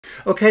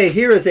Okay,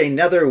 here is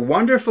another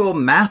wonderful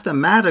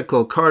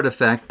mathematical card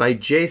effect by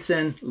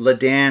Jason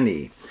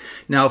Ladanye.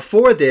 Now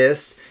for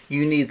this,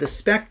 you need the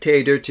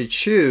spectator to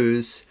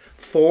choose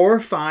 4,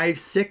 5,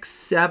 6,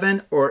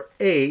 7, or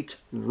 8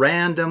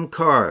 random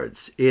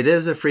cards. It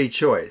is a free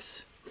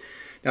choice.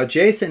 Now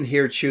Jason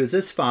here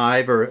chooses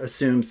 5, or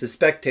assumes the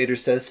spectator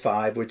says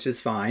 5, which is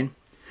fine.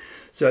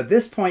 So at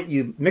this point,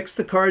 you mix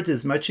the cards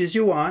as much as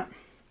you want.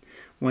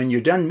 When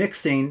you're done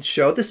mixing,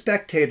 show the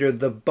spectator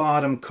the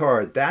bottom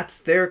card. That's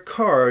their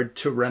card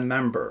to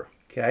remember,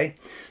 okay?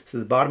 So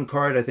the bottom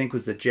card, I think,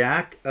 was the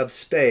Jack of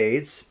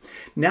Spades.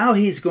 Now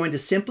he's going to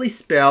simply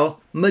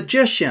spell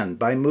magician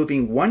by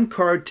moving one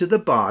card to the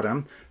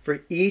bottom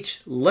for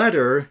each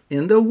letter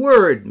in the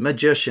word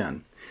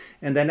magician.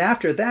 And then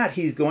after that,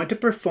 he's going to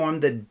perform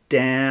the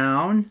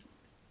down,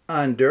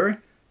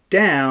 under,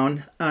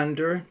 down,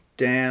 under,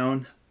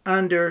 down,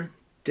 under,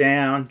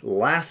 down.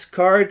 Last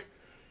card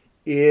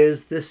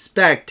is the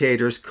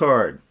spectator's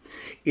card.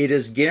 It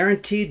is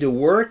guaranteed to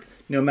work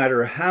no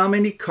matter how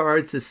many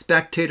cards the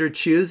spectator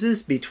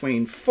chooses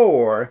between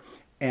 4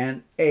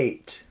 and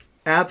 8.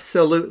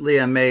 Absolutely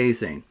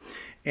amazing.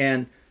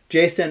 And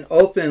Jason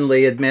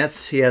openly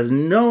admits he has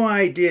no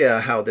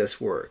idea how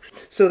this works.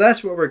 So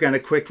that's what we're going to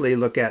quickly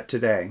look at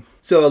today.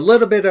 So a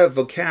little bit of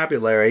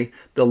vocabulary.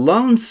 The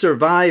lone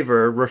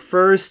survivor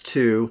refers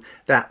to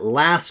that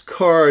last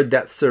card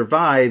that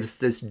survives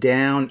this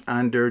down,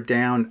 under,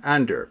 down,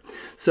 under.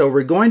 So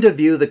we're going to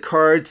view the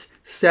cards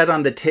set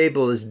on the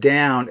table as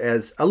down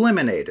as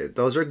eliminated.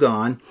 Those are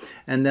gone.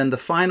 And then the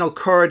final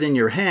card in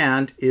your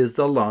hand is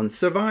the lone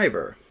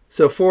survivor.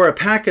 So for a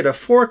packet of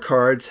 4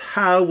 cards,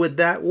 how would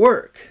that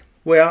work?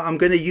 Well, I'm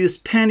going to use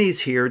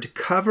pennies here to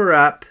cover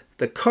up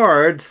the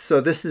cards.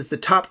 So this is the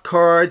top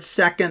card,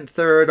 second,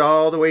 third,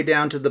 all the way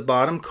down to the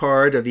bottom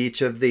card of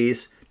each of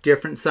these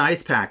different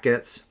size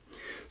packets.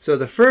 So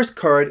the first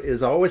card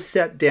is always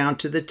set down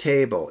to the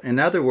table. In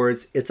other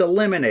words, it's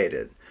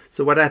eliminated.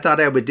 So what I thought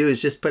I would do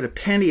is just put a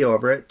penny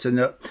over it to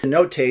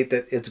notate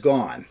that it's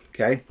gone.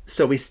 Okay,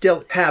 so we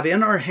still have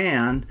in our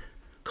hand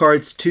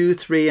cards 2,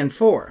 3, and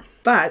 4.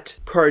 But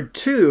card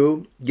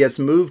 2 gets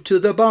moved to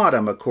the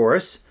bottom, of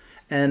course.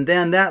 And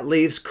then that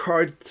leaves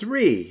card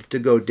 3 to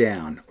go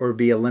down or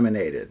be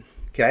eliminated.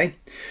 Okay?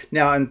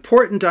 Now, an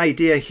important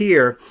idea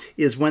here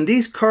is when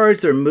these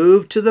cards are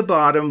moved to the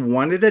bottom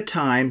one at a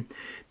time,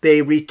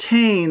 they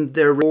retain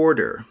their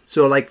order.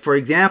 So like, for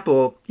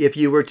example, if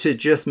you were to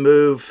just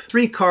move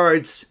 3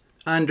 cards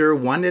under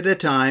one at a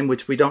time,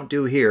 which we don't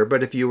do here,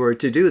 but if you were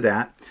to do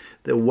that,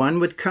 the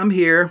 1 would come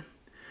here,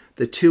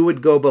 the 2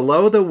 would go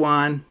below the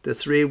 1, the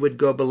 3 would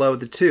go below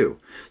the 2.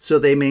 So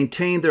they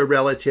maintain their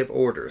relative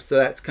order. So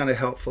that's kind of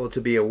helpful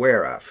to be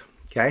aware of.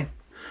 Okay?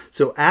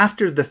 So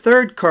after the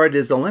third card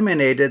is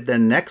eliminated, the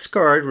next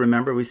card,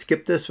 remember we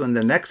skipped this one,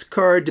 the next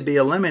card to be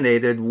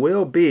eliminated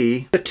will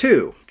be the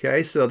 2.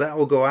 Okay? So that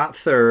will go out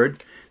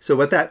third. So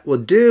what that will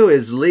do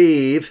is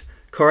leave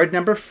card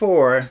number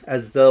 4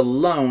 as the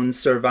lone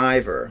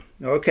survivor.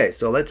 Okay,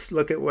 so let's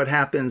look at what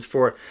happens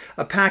for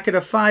a packet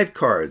of 5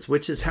 cards,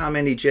 which is how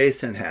many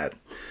Jason had.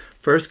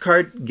 First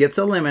card gets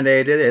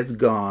eliminated, it's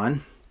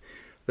gone.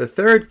 The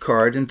third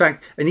card, in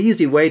fact, an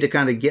easy way to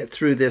kind of get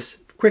through this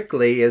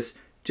quickly is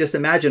just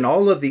imagine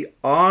all of the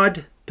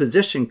odd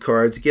position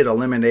cards get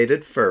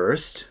eliminated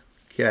first,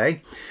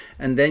 okay?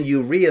 And then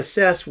you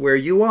reassess where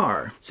you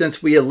are.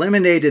 Since we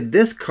eliminated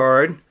this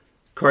card,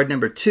 card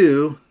number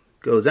 2,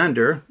 goes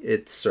under,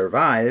 it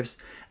survives,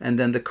 and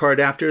then the card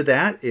after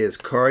that is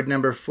card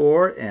number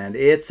 4, and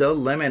it's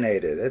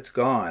eliminated. It's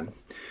gone.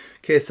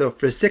 Okay, so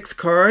for 6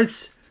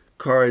 cards,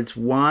 cards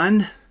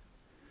 1,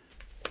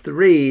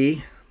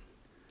 3,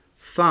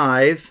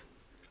 5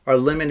 are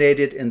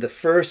eliminated in the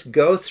first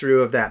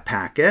go-through of that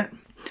packet.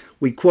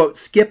 We quote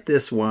skip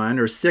this one,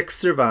 or 6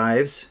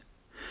 survives.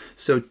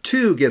 So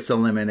 2 gets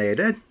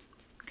eliminated.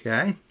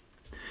 Okay.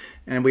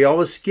 And we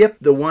always skip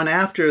the one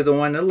after the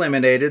one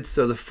eliminated,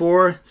 so the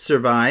 4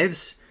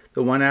 survives.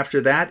 The one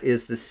after that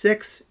is the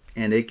 6,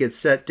 and it gets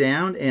set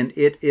down, and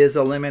it is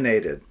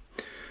eliminated.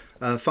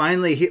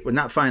 Finally, well,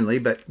 not finally,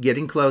 but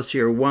getting close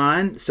here,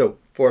 1. So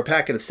for a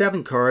packet of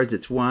 7 cards,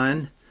 it's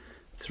 1,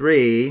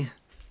 3,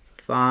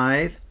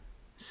 5,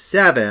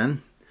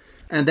 7.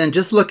 And then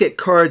just look at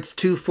cards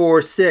 2,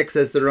 4, 6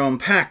 as their own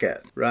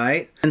packet,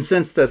 right? And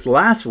since this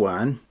last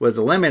one was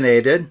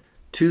eliminated,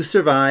 2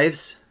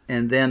 survives.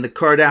 And then the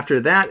card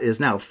after that is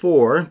now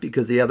 4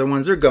 because the other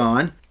ones are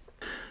gone.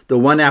 The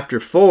one after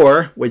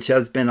 4, which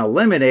has been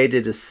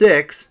eliminated, is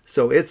 6,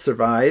 so it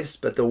survives.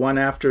 But the one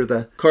after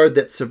the card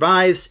that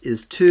survives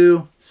is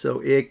 2, so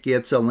it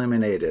gets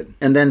eliminated.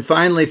 And then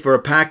finally, for a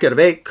packet of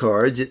 8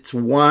 cards, it's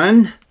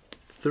 1,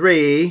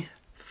 3,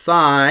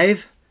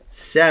 5,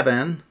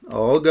 7,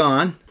 all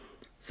gone.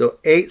 So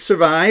 8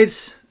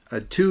 survives,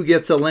 2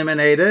 gets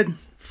eliminated,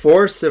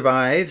 4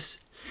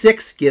 survives,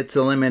 6 gets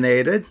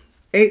eliminated,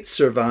 8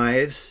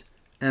 survives,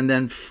 and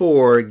then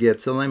 4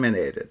 gets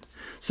eliminated.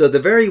 So the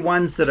very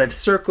ones that I've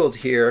circled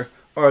here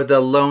are the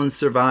lone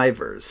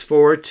survivors,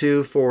 4,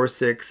 2, 4,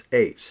 6,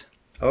 8.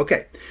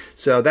 Okay,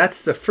 so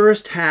that's the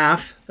first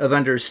half of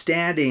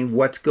understanding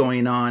what's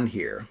going on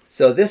here.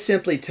 So this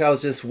simply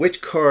tells us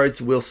which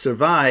cards will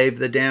survive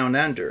the down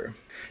under.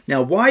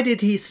 Now, why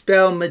did he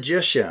spell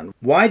magician?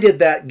 Why did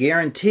that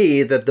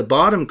guarantee that the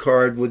bottom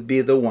card would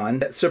be the one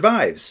that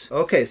survives?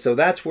 Okay, so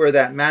that's where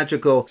that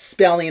magical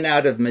spelling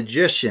out of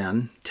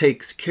magician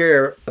takes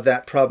care of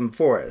that problem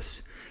for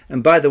us.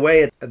 And by the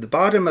way, at the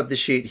bottom of the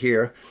sheet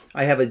here,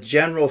 I have a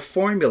general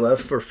formula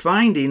for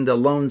finding the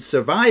lone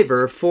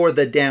survivor for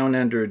the down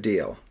under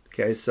deal.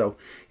 Okay, so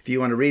if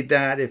you want to read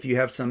that, if you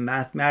have some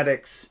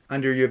mathematics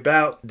under your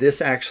belt,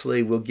 this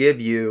actually will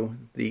give you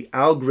the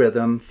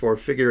algorithm for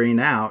figuring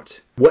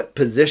out what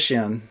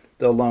position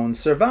the lone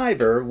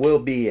survivor will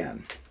be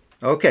in.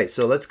 Okay,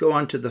 so let's go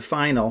on to the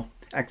final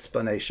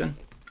explanation.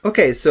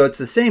 Okay, so it's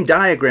the same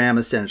diagram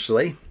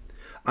essentially.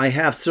 I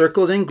have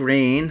circled in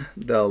green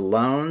the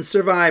lone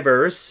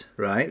survivors,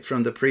 right,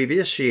 from the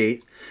previous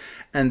sheet.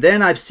 And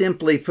then I've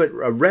simply put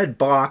a red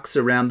box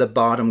around the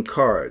bottom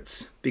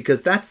cards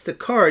because that's the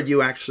card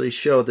you actually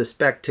show the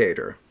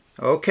spectator.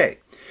 Okay,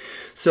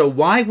 so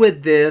why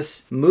would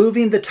this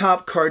moving the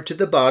top card to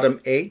the bottom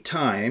 8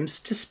 times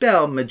to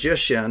spell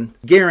magician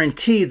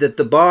guarantee that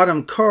the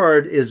bottom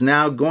card is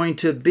now going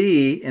to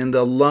be in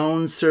the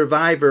lone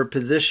survivor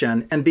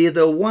position and be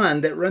the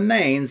one that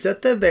remains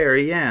at the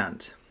very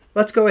end?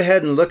 Let's go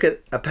ahead and look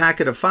at a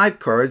packet of 5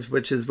 cards,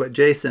 which is what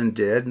Jason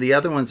did. The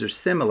other ones are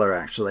similar,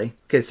 actually.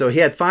 Okay, so he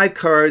had 5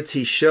 cards.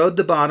 He showed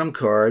the bottom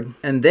card,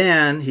 and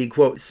then he,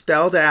 quote,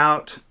 spelled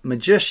out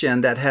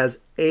magician that has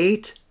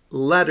 8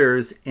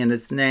 letters in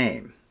its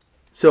name.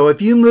 So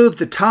if you move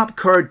the top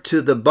card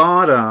to the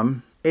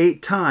bottom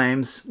 8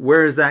 times,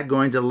 where is that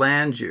going to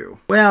land you?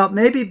 Well,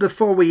 maybe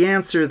before we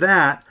answer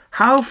that,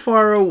 how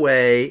far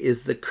away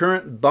is the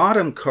current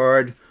bottom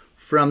card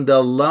from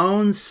the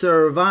lone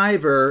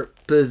survivor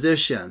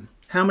position?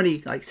 How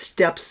many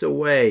steps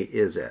away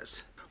is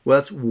it? Well,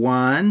 it's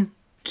 1,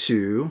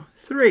 2,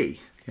 3.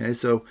 Okay,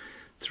 so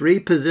 3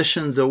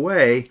 positions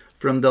away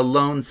from the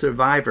lone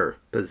survivor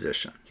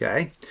position.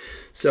 Okay,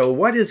 so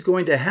what is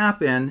going to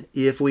happen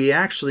if we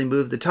actually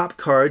move the top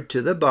card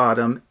to the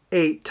bottom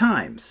 8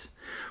 times?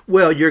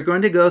 Well, you're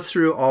going to go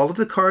through all of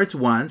the cards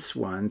once,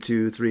 1,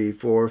 2, 3,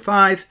 4,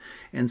 5,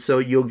 and so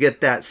you'll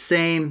get that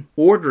same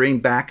ordering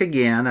back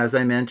again, as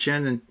I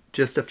mentioned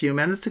just a few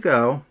minutes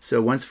ago.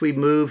 So once we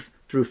move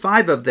through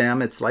 5 of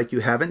them, it's like you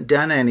haven't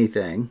done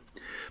anything.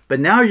 But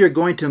now you're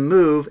going to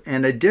move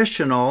an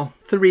additional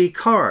 3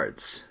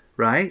 cards,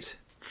 right?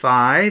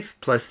 5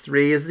 plus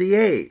 3 is the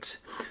 8.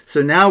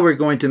 So now we're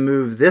going to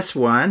move this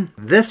one,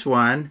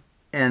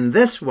 and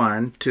this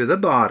one to the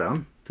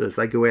bottom. So it's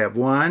like we have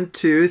 1,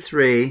 2,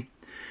 3.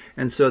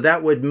 And so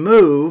that would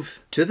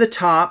move to the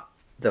top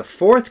the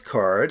 4th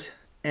card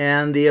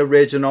and the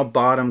original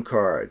bottom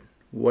card.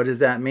 What does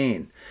that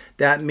mean?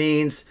 That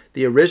means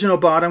the original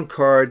bottom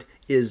card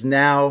is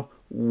now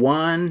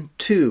 1,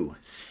 2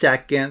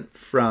 second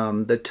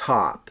from the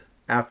top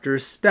after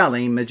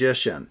spelling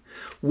magician,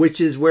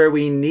 which is where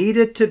we need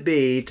it to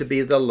be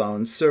the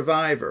lone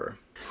survivor.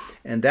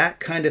 And that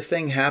kind of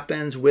thing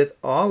happens with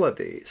all of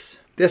these.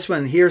 This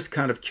one here is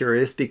kind of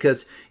curious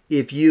because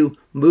if you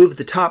move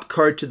the top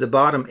card to the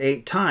bottom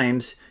 8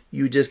 times,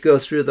 you just go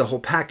through the whole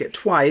packet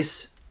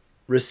twice,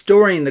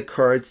 restoring the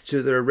cards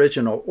to their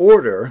original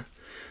order.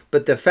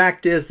 But the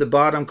fact is the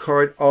bottom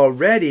card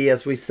already,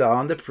 as we saw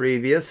on the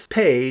previous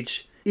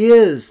page,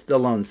 is the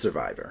lone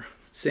survivor.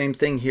 Same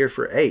thing here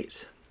for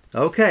 8.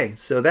 Okay,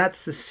 so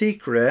that's the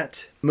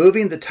secret.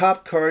 Moving the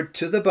top card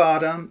to the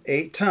bottom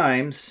 8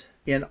 times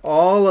in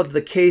all of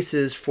the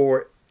cases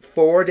for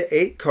 4 to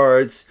 8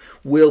 cards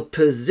will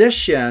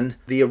position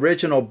the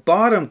original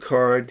bottom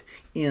card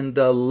in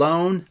the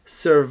lone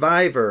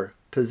survivor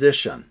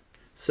position.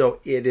 So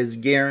it is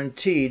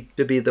guaranteed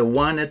to be the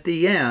one at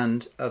the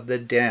end of the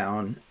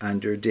down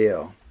under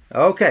deal.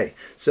 Okay,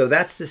 so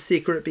that's the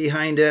secret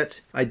behind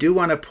it. I do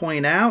want to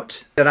point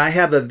out that I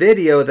have a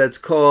video that's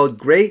called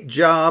Great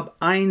Job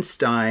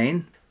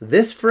Einstein.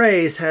 This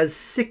phrase has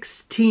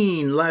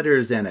 16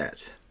 letters in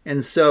it.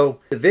 And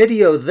so the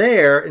video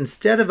there,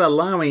 instead of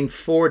allowing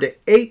 4 to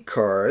 8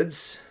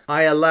 cards,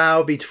 I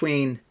allow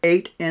between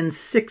 8 and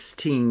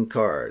 16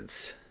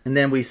 cards. And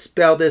then we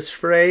spell this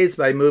phrase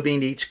by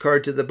moving each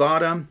card to the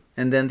bottom.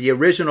 And then the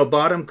original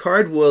bottom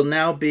card will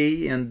now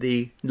be in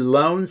the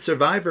lone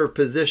survivor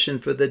position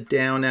for the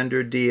down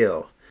under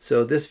deal.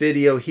 So this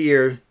video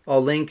here,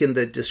 I'll link in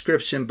the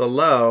description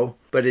below,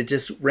 but it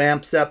just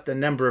ramps up the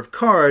number of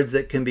cards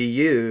that can be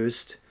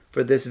used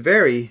for this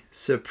very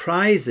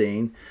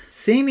surprising,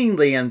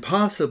 seemingly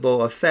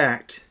impossible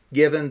effect,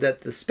 given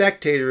that the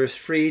spectator is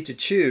free to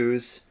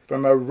choose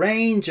from a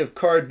range of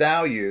card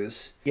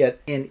values, yet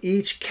in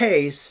each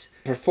case,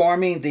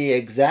 performing the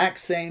exact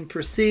same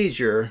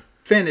procedure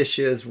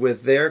finishes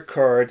with their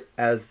card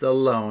as the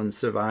lone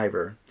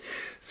survivor.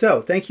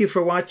 So thank you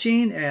for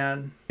watching,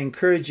 and I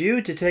encourage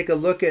you to take a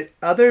look at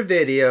other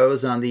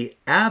videos on the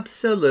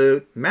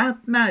Absolute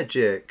Math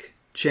Magic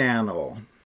channel.